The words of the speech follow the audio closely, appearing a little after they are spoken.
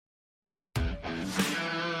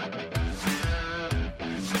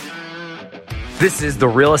This is the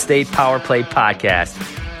Real Estate Powerplay podcast,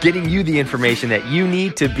 getting you the information that you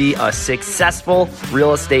need to be a successful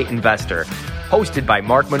real estate investor. Hosted by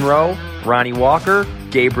Mark Monroe, Ronnie Walker,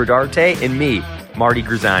 Gabe Rodarte, and me, Marty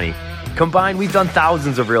Grisani. Combined, we've done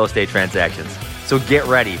thousands of real estate transactions. So get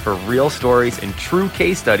ready for real stories and true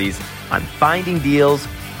case studies on finding deals,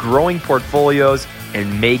 growing portfolios,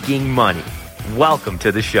 and making money. Welcome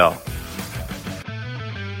to the show.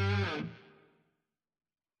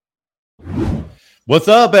 What's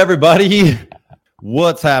up, everybody?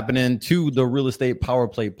 What's happening to the Real Estate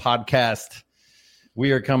Powerplay podcast?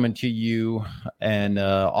 We are coming to you an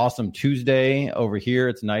awesome Tuesday over here.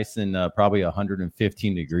 It's nice and probably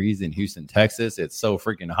 115 degrees in Houston, Texas. It's so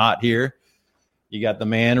freaking hot here. You got the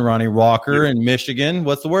man, Ronnie Walker in Michigan.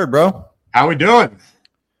 What's the word, bro? How we doing?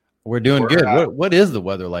 We're doing good. What is the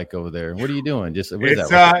weather like over there? What are you doing?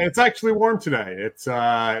 It's actually warm today. It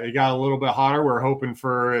got a little bit hotter. We're hoping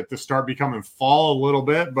for it to start becoming fall a little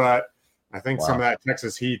bit, but I think some of that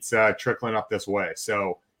Texas heat's trickling up this way.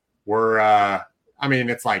 So we're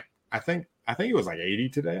it's like I think it was like 80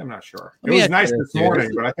 today. I'm not sure. It was nice this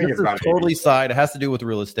morning, but I think it's about totally 80. Side. It has to do with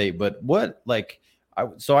real estate, but what I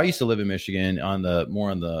used to live in Michigan on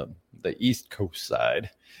the East Coast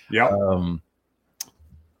side. Yeah.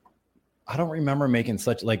 I don't remember making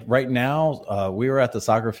such right now. We were at the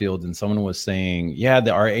soccer field and someone was saying,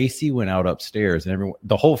 our AC went out upstairs and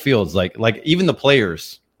the whole field's like even the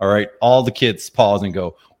players. All right. All the kids pause and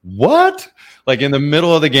go, what? Like in the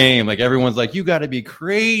middle of the game, like everyone's like, you got to be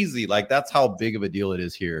crazy. Like that's how big of a deal it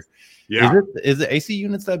is here. Yeah. Is the AC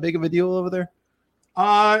units that big of a deal over there?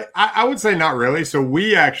 I would say not really. So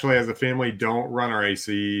we actually, as a family, don't run our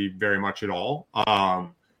AC very much at all.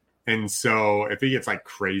 And so if it gets like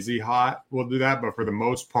crazy hot, we'll do that. But for the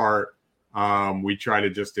most part, we try to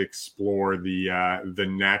just explore the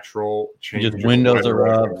natural change. Just windows are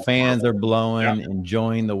up, fans are blowing,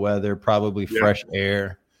 enjoying the weather, probably fresh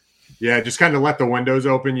air. Yeah, just kind of let the windows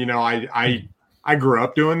open. You know, I grew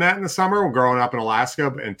up doing that in the summer. Growing up in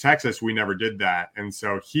Alaska and Texas, we never did that. And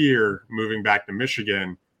so here, moving back to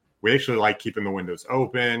Michigan, we actually like keeping the windows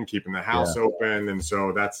open, keeping the house open. And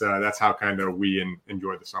so that's how kind of we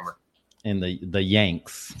enjoy the summer. And the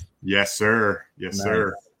Yanks. Yes, sir. Yes,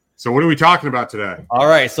 sir. So what are we talking about today? All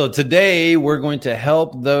right. So today we're going to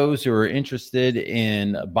help those who are interested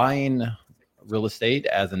in buying real estate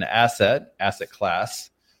as an asset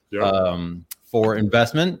class for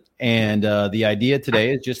investment. And the idea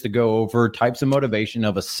today is just to go over types of motivation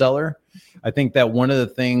of a seller. I think that one of the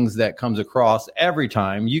things that comes across every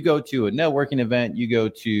time you go to a networking event, you go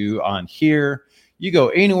to on here, you go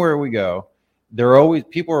anywhere we go,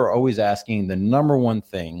 people are always asking the number one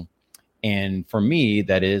thing. And for me,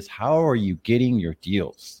 that is, how are you getting your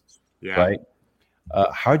deals? Yeah. Right.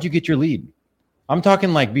 How'd you get your lead? I'm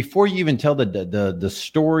talking like before you even tell the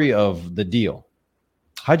story of the deal.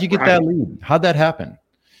 How'd you get that lead? How'd that happen?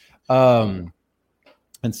 And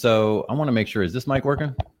so I want to make sure, is this mic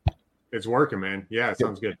working? It's working, man. Yeah, it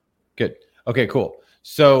sounds good. Good. Okay, cool.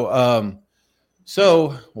 So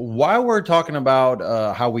while we're talking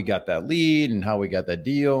about how we got that lead and how we got that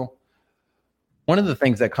deal, one of the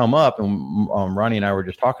things that come up, and Ronnie and I were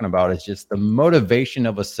just talking about, is just the motivation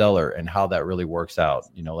of a seller and how that really works out.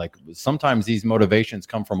 You know, like sometimes these motivations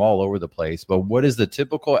come from all over the place, but what is the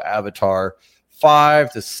typical avatar?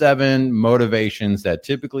 5 to 7 motivations that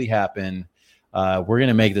typically happen. We're going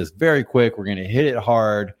to make this very quick. We're going to hit it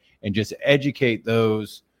hard and just educate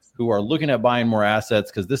those who are looking at buying more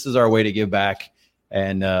assets, because this is our way to give back.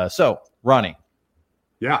 And so, Ronnie,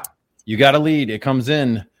 you got a lead. It comes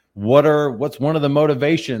in. What's one of the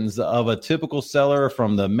motivations of a typical seller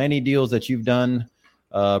from the many deals that you've done?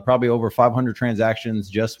 Probably over 500 transactions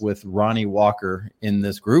just with Ronnie Walker in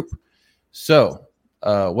this group. So,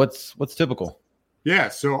 what's typical? Yeah,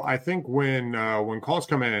 so I think when calls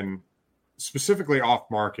come in, specifically off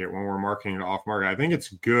market, when we're marketing it off market, I think it's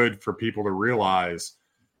good for people to realize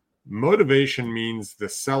motivation means the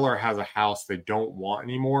seller has a house they don't want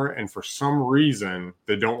anymore, and for some reason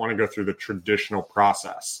they don't want to go through the traditional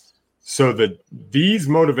process. So these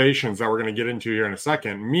motivations that we're going to get into here in a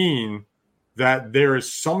second mean that there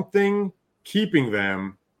is something keeping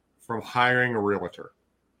them from hiring a realtor,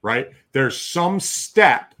 right? There's some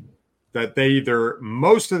step that they either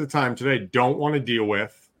most of the time today don't want to deal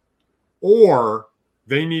with, or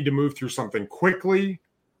they need to move through something quickly,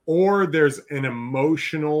 or there's an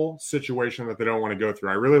emotional situation that they don't want to go through.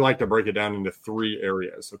 I really like to break it down into 3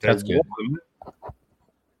 areas. Okay. That's good. One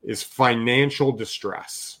is financial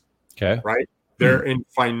distress. Okay. Right. They're in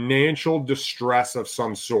financial distress of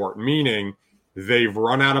some sort, meaning they've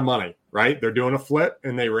run out of money, right? They're doing a flip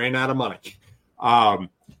and they ran out of money.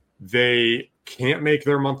 they can't make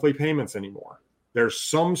their monthly payments anymore. There's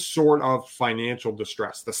some sort of financial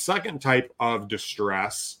distress. The second type of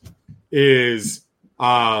distress is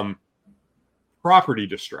property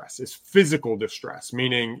distress, is physical distress,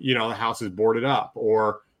 meaning, the house is boarded up,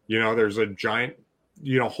 or, there's a giant,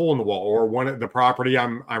 hole in the wall, or one of the property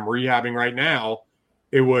I'm rehabbing right now,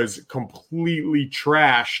 it was completely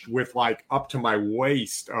trashed with like up to my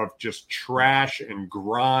waist of just trash and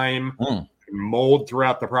grime and mold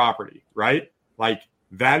throughout the property, right? Like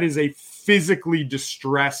that is a physically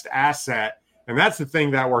distressed asset. And that's the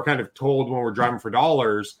thing that we're kind of told when we're driving for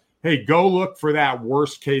dollars. Hey, go look for that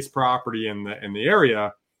worst case property in the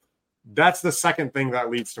area. That's the second thing that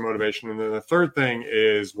leads to motivation. And then the third thing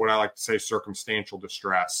is what I like to say circumstantial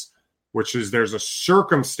distress, which is there's a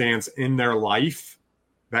circumstance in their life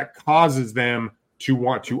that causes them to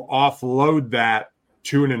want to offload that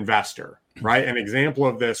to an investor, right? An example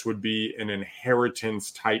of this would be an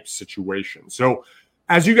inheritance type situation. So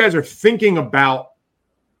as you guys are thinking about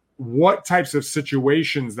what types of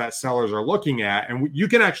situations that sellers are looking at, and you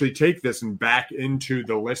can actually take this and back into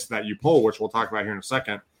the list that you pull, which we'll talk about here in a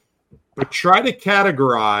second, but try to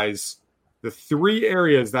categorize the three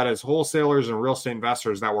areas that as wholesalers and real estate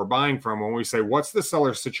investors that we're buying from, when we say, what's the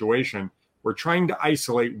seller's situation? We're trying to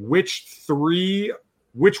isolate which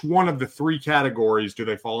one of the three categories do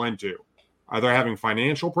they fall into? Are they having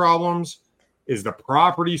financial problems? Is the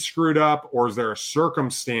property screwed up? Or is there a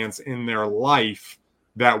circumstance in their life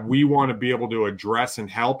that we want to be able to address and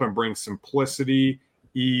help and bring simplicity,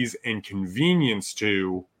 ease, and convenience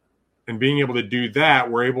to? And being able to do that,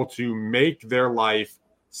 we're able to make their life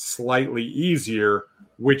slightly easier,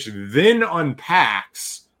 which then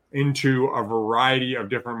unpacks into a variety of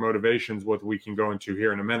different motivations, what we can go into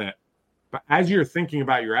here in a minute. But as you're thinking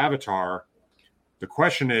about your avatar, the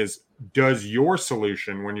question is, does your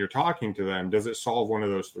solution, when you're talking to them, does it solve one of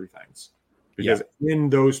those three things? Because in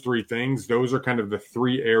those three things, those are kind of the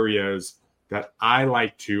three areas that I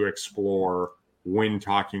like to explore when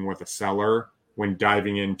talking with a seller, when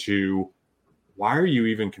diving into why are you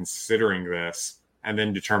even considering this, and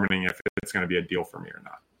then determining if it's going to be a deal for me or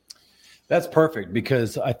not. That's perfect,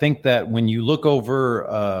 because I think that when you look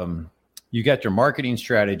over, you got your marketing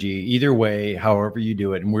strategy, either way, however you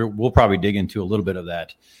do it, and we'll probably dig into a little bit of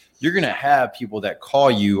that. You're going to have people that call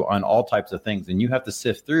you on all types of things, and you have to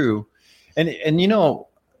sift through. And you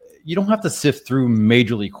don't have to sift through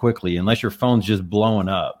majorly quickly unless your phone's just blowing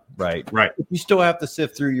up, right? Right. You still have to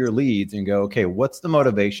sift through your leads and go, okay, what's the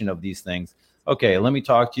motivation of these things? Okay, let me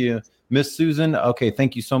talk to you, Miss Susan. Okay,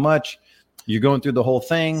 thank you so much. You're going through the whole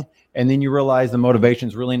thing, and then you realize the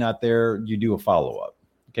motivation's really not there. You do a follow-up.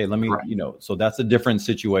 Okay, let me, so that's a different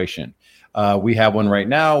situation. We have one right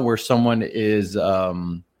now where someone is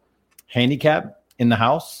handicapped in the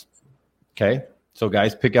house. Okay, so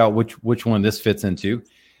guys, pick out which one this fits into.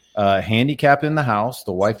 Handicapped in the house.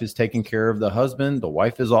 The wife is taking care of the husband. The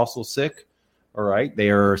wife is also sick. All right, they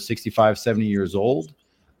are 65, 70 years old.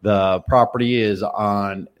 The property is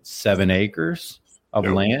on 7 acres of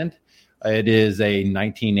land. It is a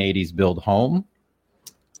 1980s built home.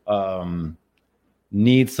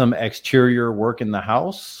 Needs some exterior work in the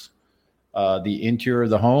house. The interior of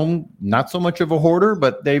the home, not so much of a hoarder,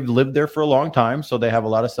 but they've lived there for a long time, so they have a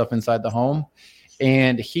lot of stuff inside the home.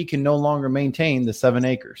 And he can no longer maintain the 7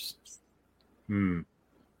 acres.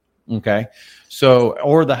 Okay, so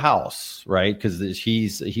or the house, right? Because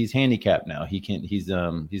he's handicapped now. He's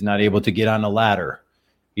not able to get on a ladder.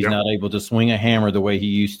 He's not able to swing a hammer the way he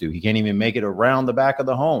used to. He can't even make it around the back of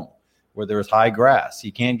the home where there's high grass.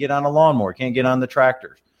 He can't get on a lawnmower. Can't get on the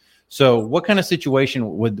tractor. So, what kind of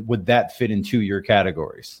situation would that fit into your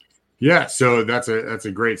categories? Yeah, so that's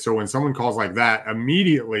a great. So when someone calls like that,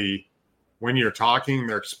 immediately when you're talking,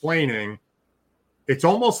 they're explaining. It's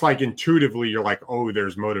almost like intuitively you're like, oh,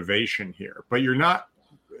 there's motivation here, but you're not.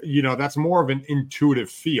 That's more of an intuitive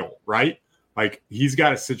feel, right? Like he's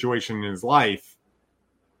got a situation in his life.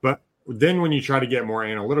 But then when you try to get more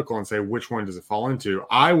analytical and say, which one does it fall into?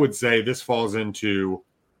 I would say this falls into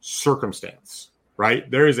circumstance, right?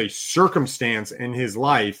 There is a circumstance in his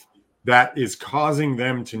life that is causing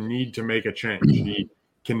them to need to make a change. He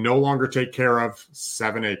can no longer take care of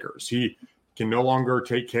 7 acres. He can no longer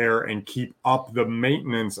take care and keep up the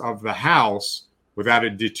maintenance of the house without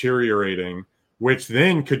it deteriorating, which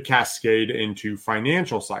then could cascade into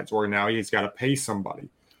financial sides where now he's got to pay somebody.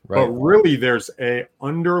 Right. But really, there's a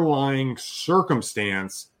underlying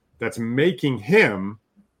circumstance that's making him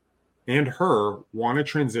and her want to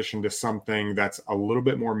transition to something that's a little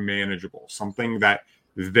bit more manageable, something that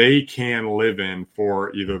they can live in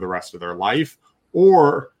for either the rest of their life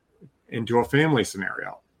or into a family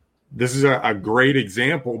scenario. this is a great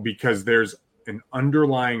example because there's an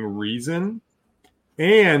underlying reason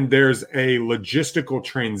and there's a logistical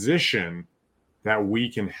transition that we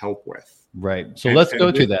can help with. Right. So let's go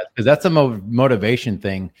to that, because that's a motivation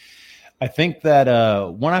thing. I think that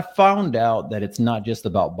when I found out that it's not just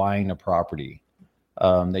about buying a property,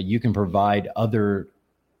 that you can provide other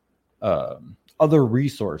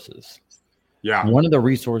resources. Yeah. One of the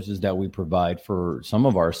resources that we provide for some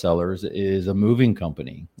of our sellers is a moving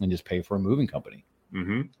company, and just pay for a moving company.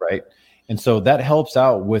 Mm-hmm. Right. And so that helps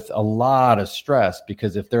out with a lot of stress,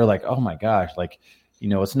 because if they're like, oh my gosh, like,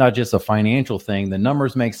 it's not just a financial thing. The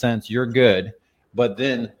numbers make sense. You're good. But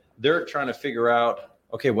then they're trying to figure out,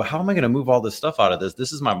 okay, well, how am I going to move all this stuff out of this?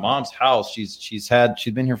 This is my mom's house. She's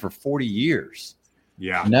been here for 40 years.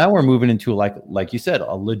 Yeah. Now we're moving into, like you said, a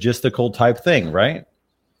logistical type thing, right?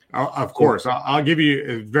 Of course. I'll give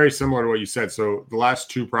you very similar to what you said. So the last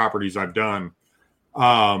 2 properties I've done,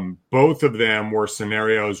 both of them were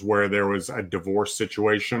scenarios where there was a divorce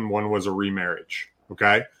situation. One was a remarriage.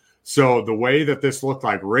 Okay. So the way that this looked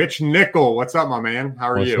like, Rich Nickel, what's up, my man?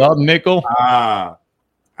 How are you? What's up, Nickel?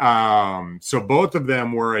 So both of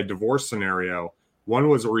them were a divorce scenario. One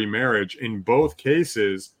was a remarriage. In both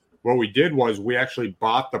cases, what we did was we actually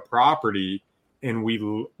bought the property and we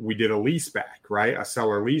did a lease back, right? A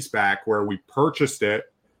seller lease back, where we purchased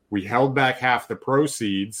it. We held back half the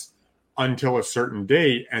proceeds until a certain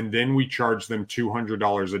date, and then we charged them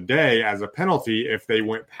 $200 a day as a penalty if they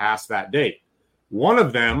went past that date. One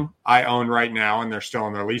of them I own right now, and they're still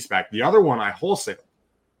in their lease back. The other one I wholesale.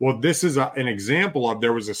 Well, this is an example of,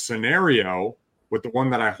 there was a scenario with the one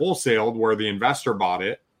that I wholesaled where the investor bought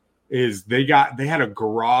it, is they had a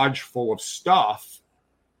garage full of stuff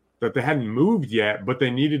that they hadn't moved yet, but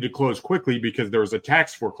they needed to close quickly because there was a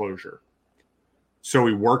tax foreclosure. So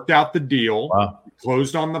we worked out the deal,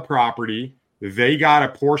 closed on the property. They got a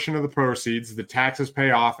portion of the proceeds, the taxes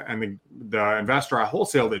pay off, and the investor I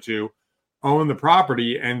wholesaled it to own the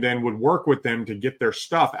property, and then would work with them to get their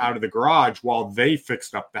stuff out of the garage while they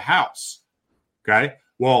fixed up the house. Okay.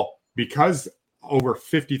 Well, because over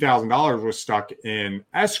 $50,000 was stuck in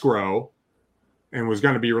escrow and was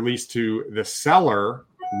going to be released to the seller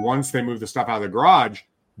once they move the stuff out of the garage,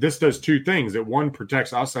 this does 2 things. It, one,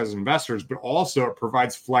 protects us as investors, but also it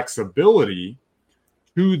provides flexibility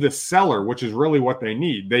to the seller, which is really what they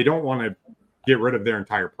need. They don't want to get rid of their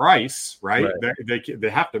entire price, right?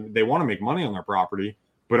 They want to make money on their property,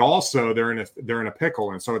 but also they're in a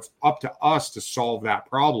pickle. And so it's up to us to solve that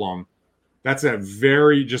problem. That's a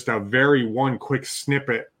very one quick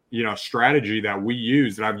snippet, strategy that we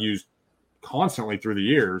use, that I've used constantly through the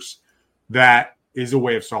years, that is a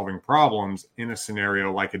way of solving problems in a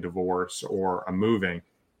scenario like a divorce or a moving.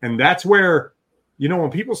 And that's where,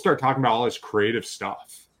 when people start talking about all this creative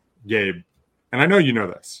stuff, Gabe, and I know you know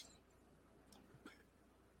this,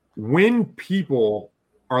 when people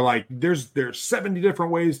are like, there's 70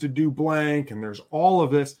 different ways to do blank, and there's all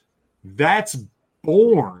of this, that's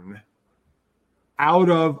born out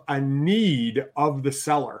of a need of the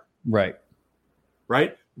seller. Right.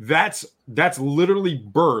 That's literally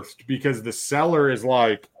birthed because the seller is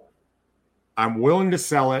like, I'm willing to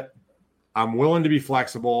sell it. I'm willing to be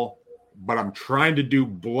flexible, but I'm trying to do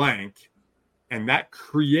blank. And that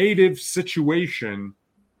creative situation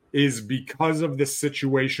is because of the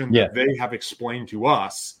situation that they have explained to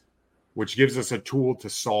us, which gives us a tool to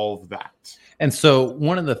solve that. And so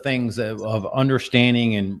one of the things of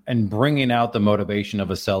understanding and bringing out the motivation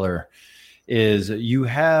of a seller is you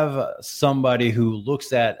have somebody who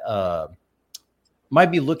looks at,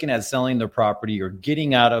 might be looking at selling their property or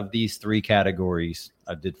getting out of these 3 categories.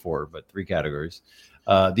 I did 4, but 3 categories.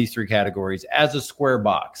 These 3 categories as a square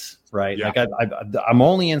box, right? Yeah. Like I'm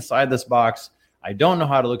only inside this box. I don't know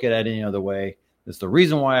how to look at it any other way. That's the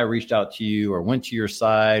reason why I reached out to you or went to your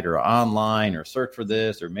site or online or searched for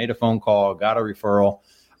this or made a phone call, got a referral.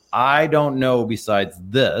 I don't know besides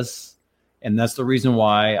this. And that's the reason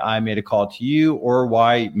why I made a call to you, or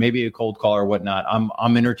why maybe a cold call or whatnot.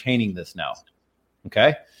 I'm entertaining this now.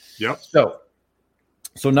 Okay. Yep.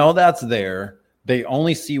 So now that's there. They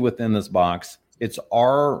only see within this box. It's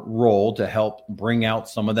our role to help bring out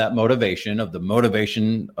some of that motivation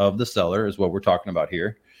of the seller is what we're talking about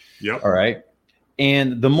here. Yep. All right.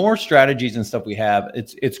 And the more strategies and stuff we have,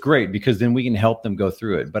 it's great because then we can help them go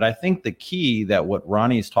through it. But I think the key that what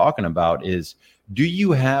Ronnie is talking about is, do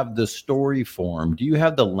you have the story form? Do you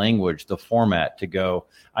have the language, the format to go,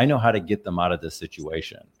 I know how to get them out of this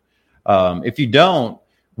situation? If you don't,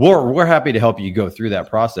 we're happy to help you go through that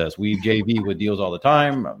process. We JV with deals all the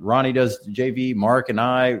time. Ronnie does JV, Mark and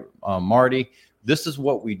I, Marty, this is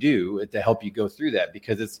what we do to help you go through that,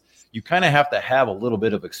 because you kind of have to have a little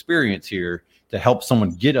bit of experience here to help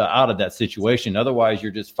someone get out of that situation. Otherwise,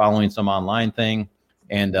 you're just following some online thing,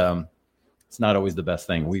 and it's not always the best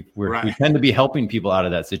thing. We tend to be helping people out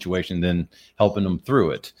of that situation than helping them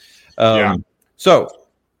through it. So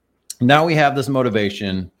now we have this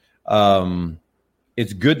motivation.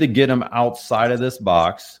 It's good to get them outside of this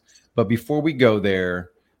box. But before we go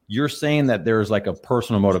there, you're saying that there's like a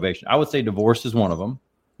personal motivation. I would say divorce is one of them.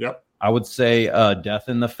 Yep. I would say death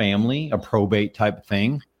in the family, a probate type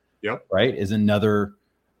thing. Yep. Right. Is another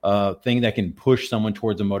thing that can push someone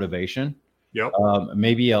towards a motivation. Yep.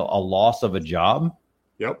 Maybe a loss of a job.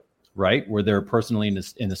 Yep. Right. Where they're personally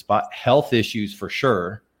in the spot. Health issues for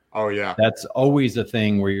sure. Oh, yeah. That's always a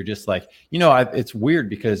thing where you're just like, it's weird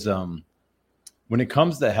because when it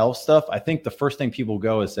comes to health stuff, I think the first thing people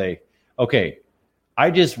go is say, okay,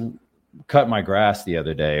 I just cut my grass the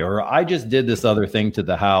other day, or I just did this other thing to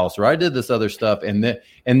the house, or I did this other stuff. And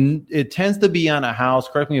it tends to be on a house,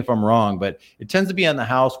 correct me if I'm wrong, but it tends to be on the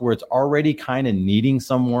house where it's already kind of needing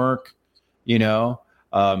some work,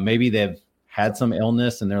 maybe they've had some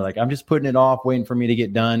illness and they're like, I'm just putting it off, waiting for me to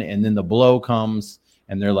get done. And then the blow comes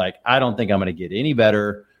and they're like, I don't think I'm going to get any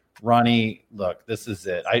better. Ronnie, look, this is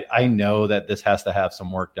it. I know that this has to have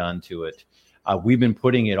some work done to it. We've been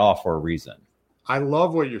putting it off for a reason. I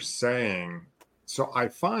love what you're saying. So I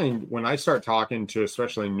find when I start talking to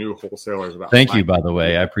especially new wholesalers about Thank you, by the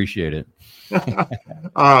way. I appreciate it.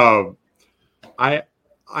 I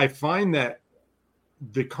find that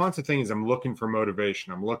the constant thing is I'm looking for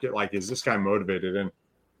motivation. I'm looking like, is this guy motivated?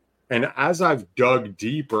 And as I've dug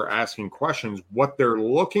deeper asking questions, what they're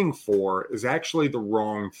looking for is actually the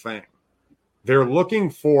wrong thing. They're looking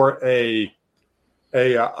for a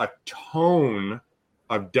tone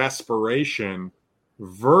of desperation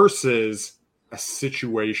versus a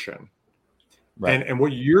situation. Right. And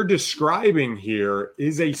what you're describing here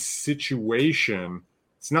is a situation.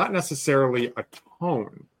 It's not necessarily a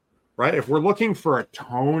tone, right? If we're looking for a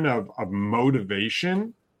tone of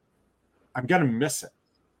motivation, I'm going to miss it.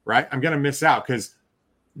 Right? I'm going to miss out because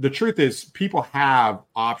the truth is people have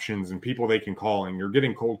options and people they can call, and you're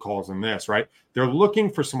getting cold calls in this, right? They're looking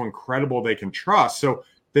for someone credible they can trust. So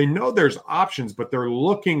they know there's options, but they're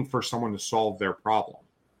looking for someone to solve their problem.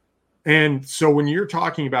 And so when you're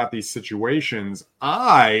talking about these situations,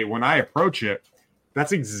 when I approach it,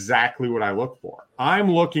 that's exactly what I look for. I'm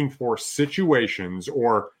looking for situations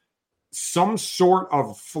or some sort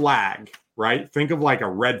of flag, right? Think of like a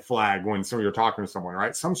red flag when you're talking to someone,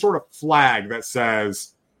 right? Some sort of flag that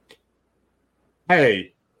says,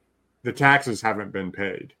 hey, the taxes haven't been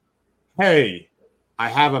paid. Hey, I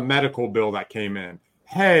have a medical bill that came in.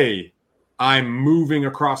 Hey, I'm moving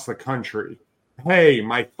across the country. Hey,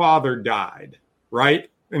 my father died, right?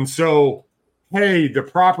 And so, hey, the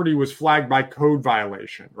property was flagged by code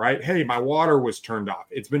violation, right? Hey, my water was turned off.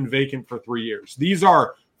 It's been vacant for 3 years. These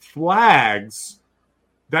are flags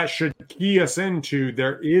that should key us into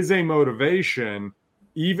there is a motivation,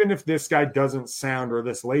 even if this guy doesn't sound or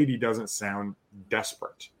this lady doesn't sound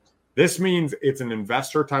desperate. This means it's an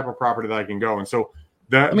investor type of property that I can go. And so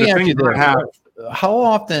the thing that I have, how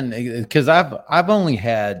often, because I've only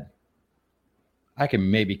had, I can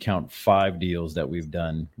maybe count 5 deals that we've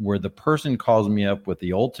done where the person calls me up with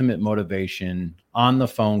the ultimate motivation on the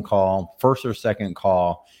phone call, first or second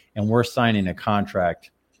call, and we're signing a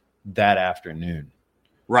contract that afternoon.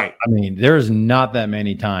 Right. I mean, there's not that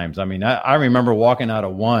many times. I mean, I remember walking out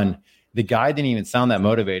of one, the guy didn't even sound that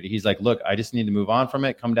motivated. He's like, look, I just need to move on from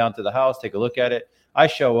it. Come down to the house, take a look at it. I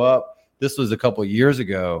show up. This was a couple of years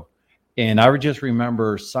ago. And I would just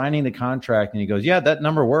remember signing the contract and he goes, yeah, that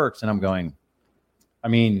number works. And I'm going, I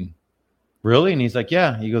mean, really? And he's like,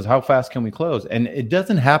 yeah. He goes, how fast can we close? And it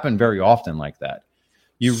doesn't happen very often like that.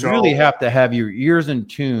 You really have to have your ears in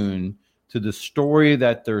tune to the story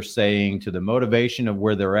that they're saying, to the motivation of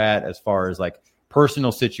where they're at as far as like personal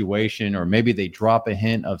situation, or maybe they drop a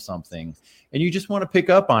hint of something and you just want to pick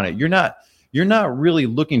up on it. You're not really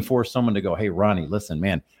looking for someone to go, hey, Ronnie, listen,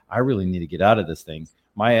 man, I really need to get out of this thing.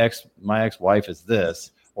 My ex-wife is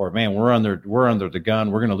this, or man, we're under the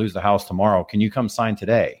gun. We're going to lose the house tomorrow. Can you come sign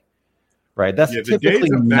today? Right. That's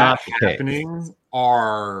typically not the happening case.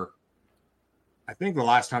 I think the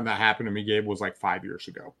last time that happened to me, Gabe, was like 5 years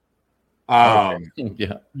ago. Yeah.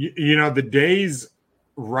 The days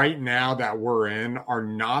right now that we're in are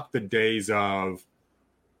not the days of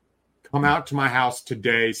come out to my house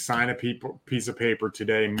today, sign a piece of paper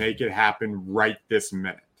today, make it happen right this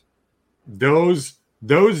minute. Those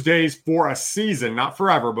days for a season, not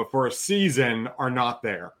forever, but for a season are not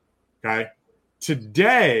there. Okay.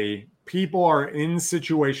 Today, people are in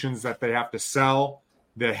situations that they have to sell,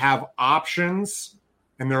 they have options,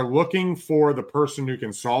 and they're looking for the person who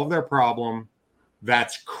can solve their problem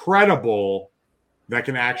that's credible, that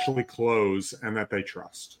can actually close, and that they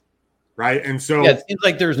trust. Right. And so it seems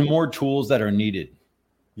like there's more tools that are needed.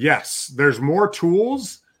 Yes, there's more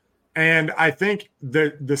tools. And I think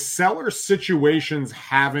the seller situations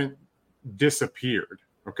haven't disappeared.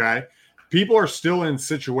 Okay. People are still in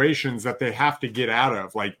situations that they have to get out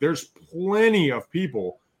of. Like, there's plenty of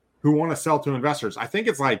people who want to sell to investors. I think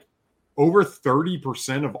it's like over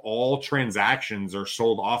 30% of all transactions are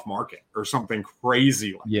sold off market or something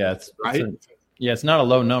crazy like that, right? It's not a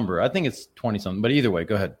low number. I think it's 20 something, but either way,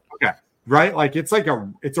 go ahead. Okay. Right. Like, it's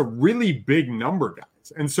a really big number,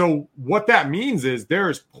 guys. And so what that means is there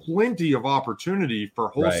is plenty of opportunity for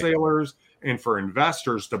wholesalers and for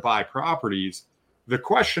investors to buy properties. The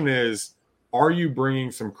question is, are you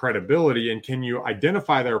bringing some credibility, and can you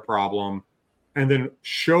identify their problem and then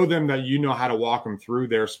show them that you know how to walk them through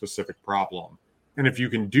their specific problem? And if you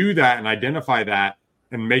can do that and identify that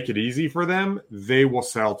and make it easy for them, they will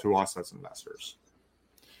sell to us as investors.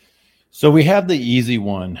 So we have the easy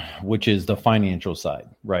one, which is the financial side,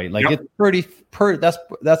 right? Like, it's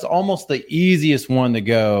that's almost the easiest one to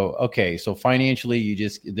go, okay, so financially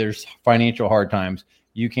there's financial hard times.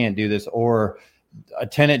 You can't do this. Or a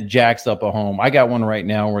tenant jacks up a home. I got one right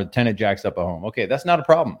now where the tenant jacks up a home. Okay, that's not a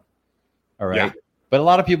problem. All right. Yeah. But a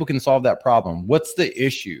lot of people can solve that problem. What's the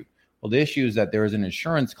issue? Well, the issue is that there is an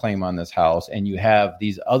insurance claim on this house, and you have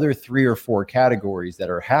these other 3 or 4 categories that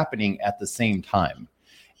are happening at the same time.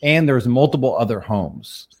 And there's multiple other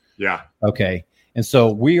homes. Yeah. Okay. And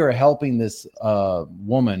so we are helping this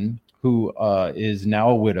woman who is now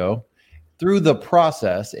a widow through the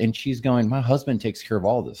process. And she's going, my husband takes care of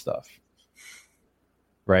all this stuff.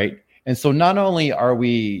 Right. And so not only are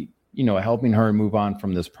we, helping her move on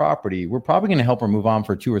from this property, we're probably going to help her move on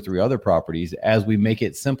for 2 or 3 other properties as we make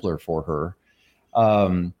it simpler for her.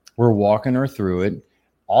 We're walking her through it.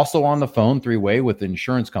 Also on the phone 3-way with the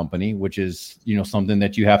insurance company, which is, something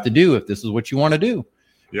that you have to do if this is what you want to do.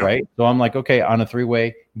 Yep. Right. So I'm like, okay, on a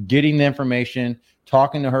 3-way, getting the information,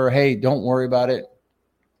 talking to her. Hey, don't worry about it.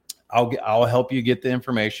 I'll help you get the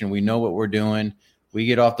information. We know what we're doing. We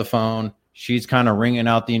get off the phone. She's kind of ringing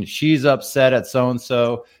out she's upset at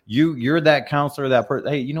so-and-so. You're that counselor, that person.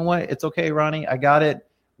 Hey, you know what? It's okay, Ronnie. I got it.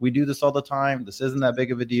 We do this all the time. This isn't that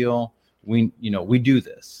big of a deal. We do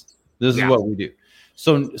this. This is what we do.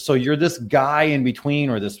 So you're this guy in between,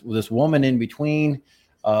 or this woman in between,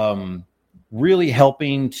 really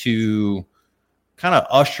helping to kind of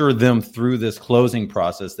usher them through this closing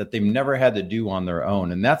process that they've never had to do on their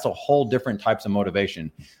own. And that's a whole different types of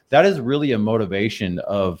motivation. That is really a motivation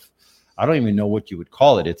of, I don't even know what you would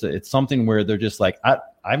call it. It's something where they're just like,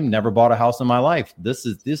 I've never bought a house in my life. This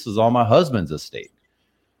is all my husband's estate,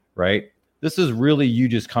 right? This is really you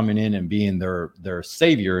just coming in and being their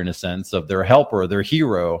savior, in a sense, of their helper, their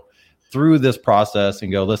hero through this process,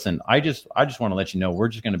 and go, listen, I just want to let you know, we're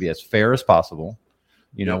just going to be as fair as possible.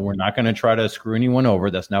 We're not going to try to screw anyone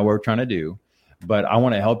over. That's not what we're trying to do. But I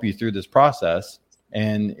want to help you through this process.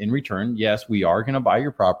 And in return, yes, we are going to buy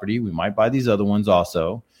your property. We might buy these other ones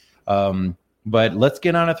also. But let's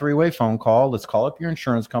get on a 3-way phone call. Let's call up your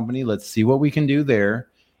insurance company. Let's see what we can do there.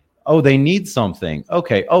 Oh, they need something.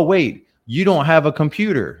 Okay. Oh, wait. You don't have a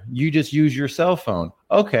computer. You just use your cell phone.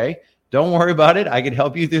 Okay, don't worry about it. I can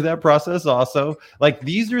help you through that process also. Like,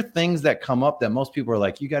 these are things that come up that most people are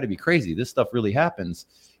like, you got to be crazy. This stuff really happens.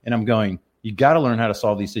 And I'm going, you got to learn how to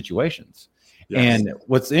solve these situations. Yes. And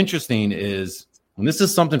what's interesting is, and this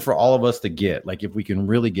is something for all of us to get, like, if we can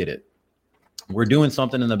really get it, we're doing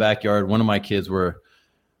something in the backyard. One of my kids we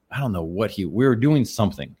were doing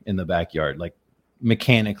something in the backyard, like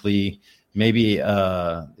mechanically. Maybe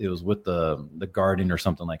it was with the garden or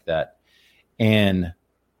something like that. And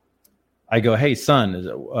I go, hey,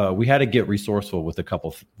 son, we had to get resourceful with a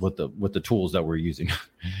couple with the tools that we're using.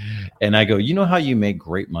 And I go, you know how you make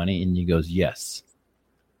great money? And he goes, yes.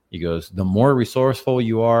 He goes, the more resourceful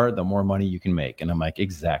you are, the more money you can make. And I'm like,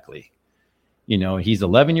 exactly. He's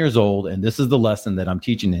 11 years old, and this is the lesson that I'm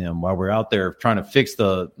teaching him while we're out there trying to fix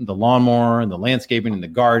the lawnmower and the landscaping and the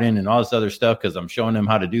garden and all this other stuff, because I'm showing him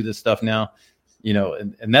how to do this stuff now,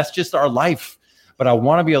 and that's just our life. But I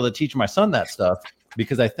want to be able to teach my son that stuff,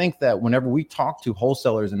 because I think that whenever we talk to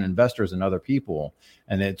wholesalers and investors and other people,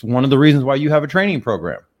 and it's one of the reasons why you have a training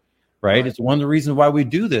program, right? It's one of the reasons why we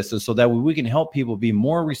do this, is so that we can help people be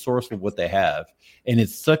more resourceful with what they have. And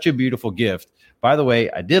it's such a beautiful gift. By the way,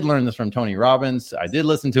 I did learn this from Tony Robbins. I did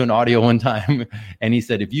listen to an audio one time, and he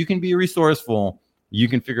said, if you can be resourceful, you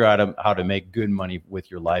can figure out how to make good money with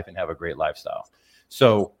your life and have a great lifestyle.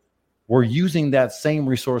 So we're using that same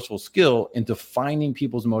resourceful skill into finding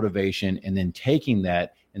people's motivation and then taking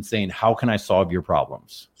that and saying, how can I solve your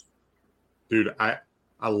problems? Dude, I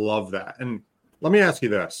love that. And let me ask you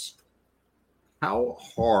this. How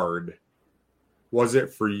hard was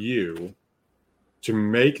it for you to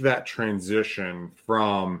make that transition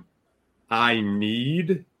from I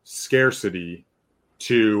need scarcity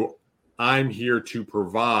to I'm here to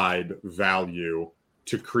provide value,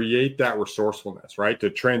 to create that resourcefulness, right? To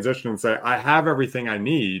transition and say, I have everything I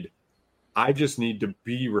need. I just need to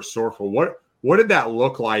be resourceful. What did that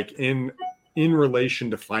look like in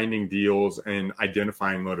relation to finding deals and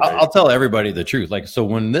identifying motivation? I'll tell everybody the truth. Like, so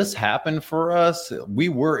when this happened for us, we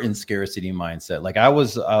were in scarcity mindset. Like I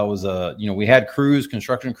was, we had crews,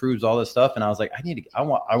 construction crews, all this stuff. And I was like, I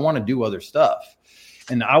want to do other stuff.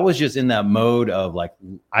 And I was just in that mode of like,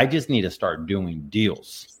 I just need to start doing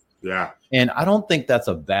deals. Yeah. And I don't think that's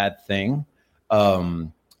a bad thing.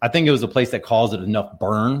 I think it was a place that caused it enough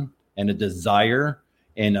burn and a desire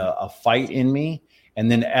and a fight in me.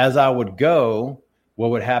 And then as I would go,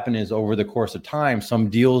 what would happen is over the course of time, some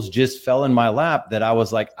deals just fell in my lap that I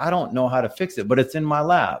was like, I don't know how to fix it, but it's in my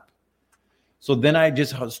lap. So then I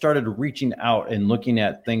just started reaching out and looking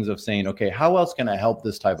at things of saying, okay, how else can I help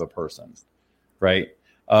this type of person? Right.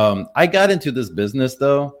 I got into this business,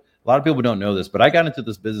 though. A lot of people don't know this, but I got into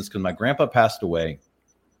this business because my grandpa passed away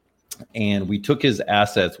and we took his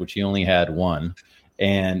assets, which he only had one,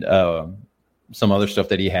 and some other stuff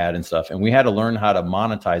that he had and stuff. And we had to learn how to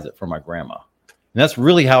monetize it for my grandma. And that's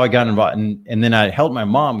really how I got involved. And then I helped my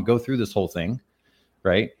mom go through this whole thing.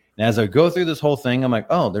 Right. And as I go through this whole thing, I'm like,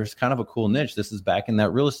 oh, there's kind of a cool niche. This is back in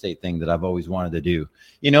that real estate thing that I've always wanted to do.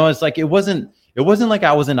 You know, it's like, it wasn't like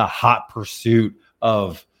I was in a hot pursuit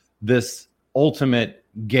of this ultimate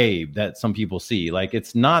Gabe that some people see. Like,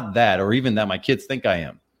 it's not that, or even that my kids think I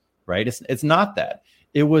am. Right. It's not that.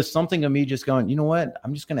 It was something of me just going, you know what?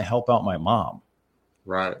 I'm just going to help out my mom.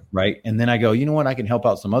 Right. Right. And then I go, you know what? I can help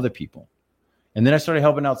out some other people. And then I started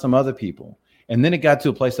helping out some other people. And then it got to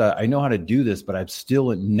a place that I know how to do this, but I'm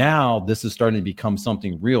still, now this is starting to become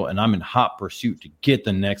something real. And I'm in hot pursuit to get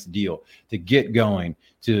the next deal, to get going,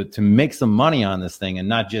 to make some money on this thing and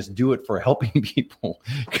not just do it for helping people,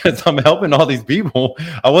 because I'm helping all these people.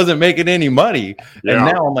 I wasn't making any money. Yeah.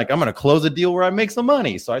 And now I'm like, I'm going to close a deal where I make some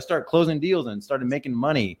money. So I start closing deals and started making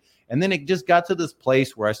money. And then it just got to this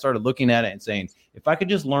place where I started looking at it and saying, if I could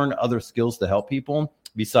just learn other skills to help people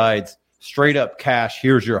besides straight up cash,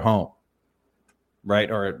 here's your home.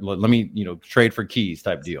 Right. Or let me, trade for keys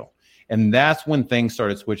type deal. And that's when things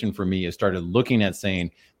started switching for me. I started looking at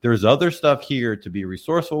saying there's other stuff here to be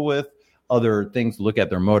resourceful with, other things to look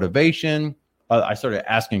at their motivation. I started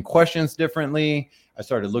asking questions differently. I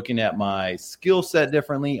started looking at my skill set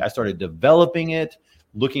differently. I started developing it,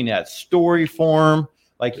 looking at story form.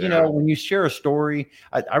 Like, when you share a story,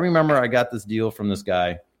 I remember I got this deal from this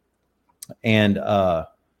guy, and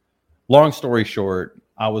long story short,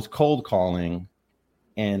 I was cold calling.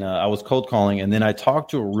 And and then I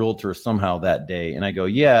talked to a realtor somehow that day, and I go,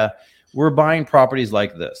 yeah, we're buying properties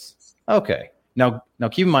like this. Okay. Now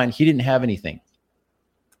keep in mind, he didn't have anything.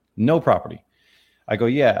 No property. I go,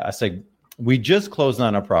 yeah. I said, we just closed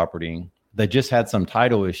on a property that just had some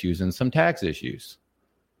title issues and some tax issues.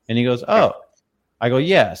 And he goes, oh. I go,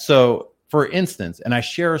 yeah. So for instance, and I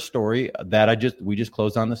share a story that we just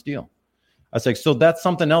closed on this deal. I was like, so that's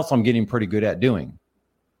something else I'm getting pretty good at doing.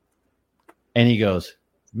 And he goes,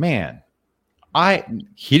 man,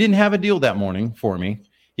 he didn't have a deal that morning for me.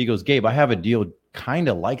 He goes, Gabe, I have a deal kind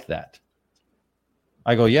of like that.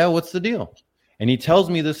 I go, yeah, what's the deal? And he tells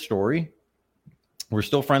me this story. We're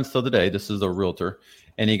still friends till today. This is a realtor.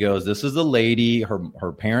 And he goes, this is a lady.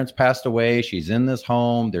 Her parents passed away. She's in this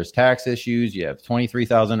home. There's tax issues. You have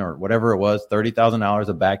 $23,000 or whatever it was, $30,000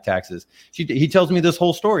 of back taxes. He tells me this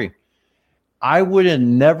whole story. I would have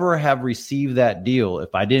never have received that deal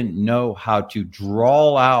if I didn't know how to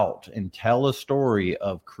draw out and tell a story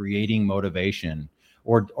of creating motivation,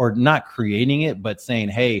 or not creating it, but saying,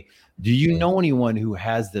 hey, do you know anyone who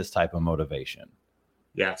has this type of motivation?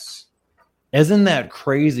 Yes. Isn't that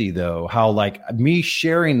crazy though? How like me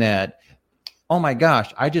sharing that, oh my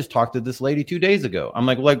gosh, I just talked to this lady 2 days ago. I'm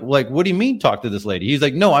like, what do you mean talk to this lady? He's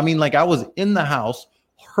like, no, I mean, like I was in the house,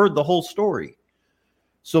 heard the whole story.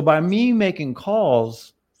 So by me making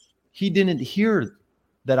calls, he didn't hear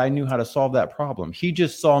that I knew how to solve that problem. He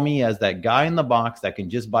just saw me as that guy in the box that can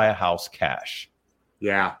just buy a house cash.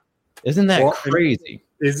 Yeah. Isn't that crazy?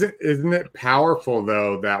 Isn't it powerful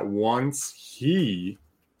though, that once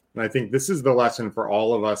and I think this is the lesson for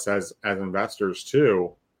all of us as investors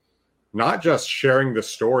too, not just sharing the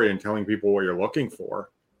story and telling people what you're looking for,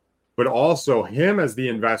 but also him as the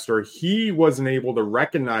investor, he wasn't able to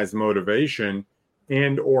recognize motivation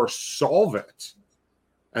and or solve it.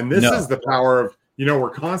 And this is the power of, we're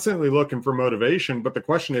constantly looking for motivation, but the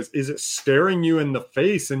question is it staring you in the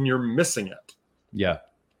face and you're missing it? Yeah.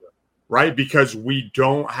 Right? Because we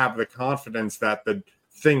don't have the confidence that the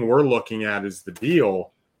thing we're looking at is the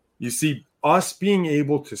deal. You see, us being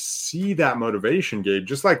able to see that motivation, Gabe,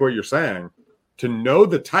 just like what you're saying, to know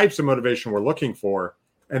the types of motivation we're looking for,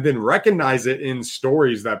 and then recognize it in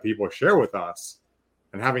stories that people share with us,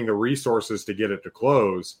 and having the resources to get it to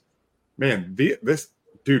close. Man, this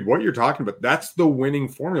dude, what you're talking about, that's the winning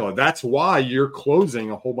formula. That's why you're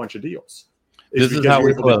closing a whole bunch of deals. This is how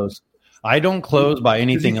we close. I don't close by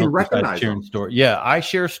anything else besides sharing stories. Yeah, I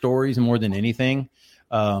share stories more than anything.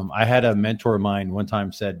 I had a mentor of mine one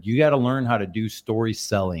time said, you got to learn how to do story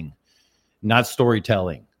selling, not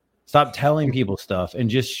storytelling. Stop telling people stuff and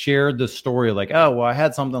just share the story like, oh, well, I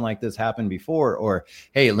had something like this happen before. Or,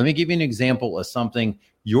 hey, let me give you an example of something.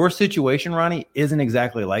 Your situation, Ronnie, isn't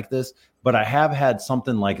exactly like this, but I have had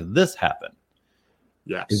something like this happen.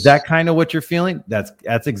 Yes. Is that kind of what you're feeling? That's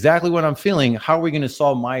exactly what I'm feeling. How are we going to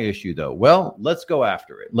solve my issue, though? Well, let's go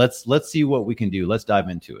after it. Let's see what we can do. Let's dive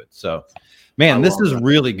into it. So, man, this is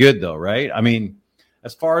really good, though, right? I mean,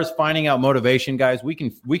 as far as finding out motivation, guys, we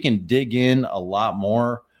can dig in a lot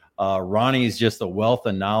more. Ronnie is just a wealth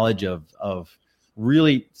of knowledge of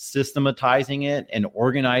really systematizing it and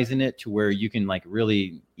organizing it to where you can like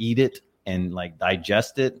really eat it and like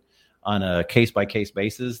digest it on a case-by-case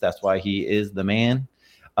basis. That's why he is the man.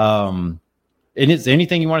 And is there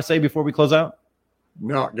anything you want to say before we close out?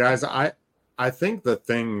 No, guys, I think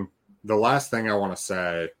the last thing I want to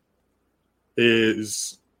say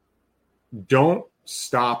is don't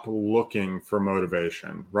stop looking for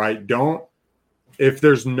motivation, right? If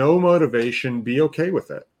there's no motivation, be okay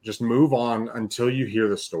with it. Just move on until you hear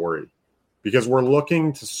the story, because we're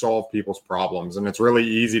looking to solve people's problems. And it's really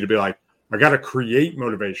easy to be like, I got to create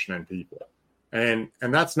motivation in people. And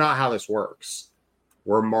that's not how this works.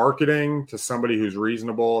 We're marketing to somebody who's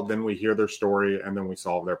reasonable. Then we hear their story and then we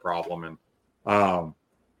solve their problem. And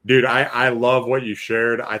dude, I love what you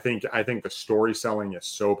shared. I think the story selling is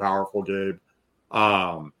so powerful, Gabe.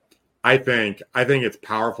 I think it's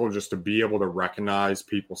powerful just to be able to recognize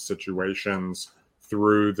people's situations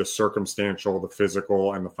through the circumstantial, the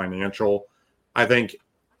physical, and the financial. I think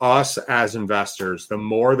us as investors, the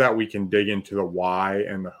more that we can dig into the why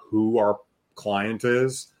and the who our client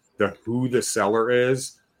is, the who the seller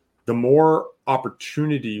is, the more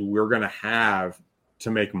opportunity we're going to have to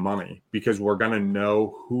make money, because we're going to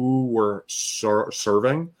know who we're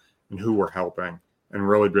serving and who we're helping, and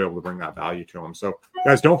really be able to bring that value to them. So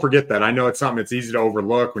guys, don't forget that. I know it's something that's easy to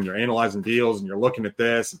overlook when you're analyzing deals and you're looking at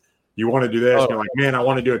this. You want to do this. And you're like, man, I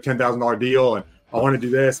want to do a $10,000 deal and I want to do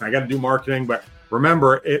this and I got to do marketing. But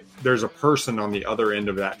remember, there's a person on the other end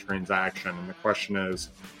of that transaction. And the question is,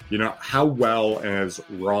 how well is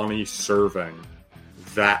Ronnie serving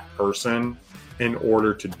that person in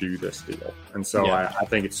order to do this deal? And so I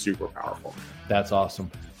think it's super powerful. That's awesome.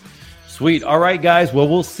 Sweet. All right, guys. Well,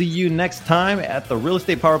 we'll see you next time at the Real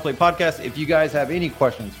Estate Powerplay podcast. If you guys have any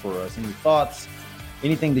questions for us, any thoughts,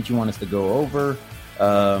 anything that you want us to go over,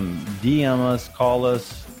 DM us, call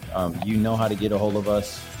us. You know how to get a hold of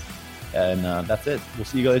us. And that's it. We'll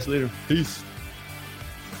see you guys later. Peace.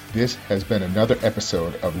 This has been another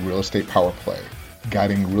episode of Real Estate Powerplay,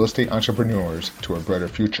 guiding real estate entrepreneurs to a brighter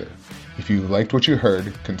future. If you liked what you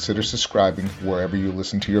heard, consider subscribing wherever you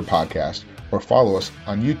listen to your podcast, or follow us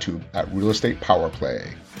on YouTube at Real Estate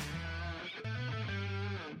Powerplay.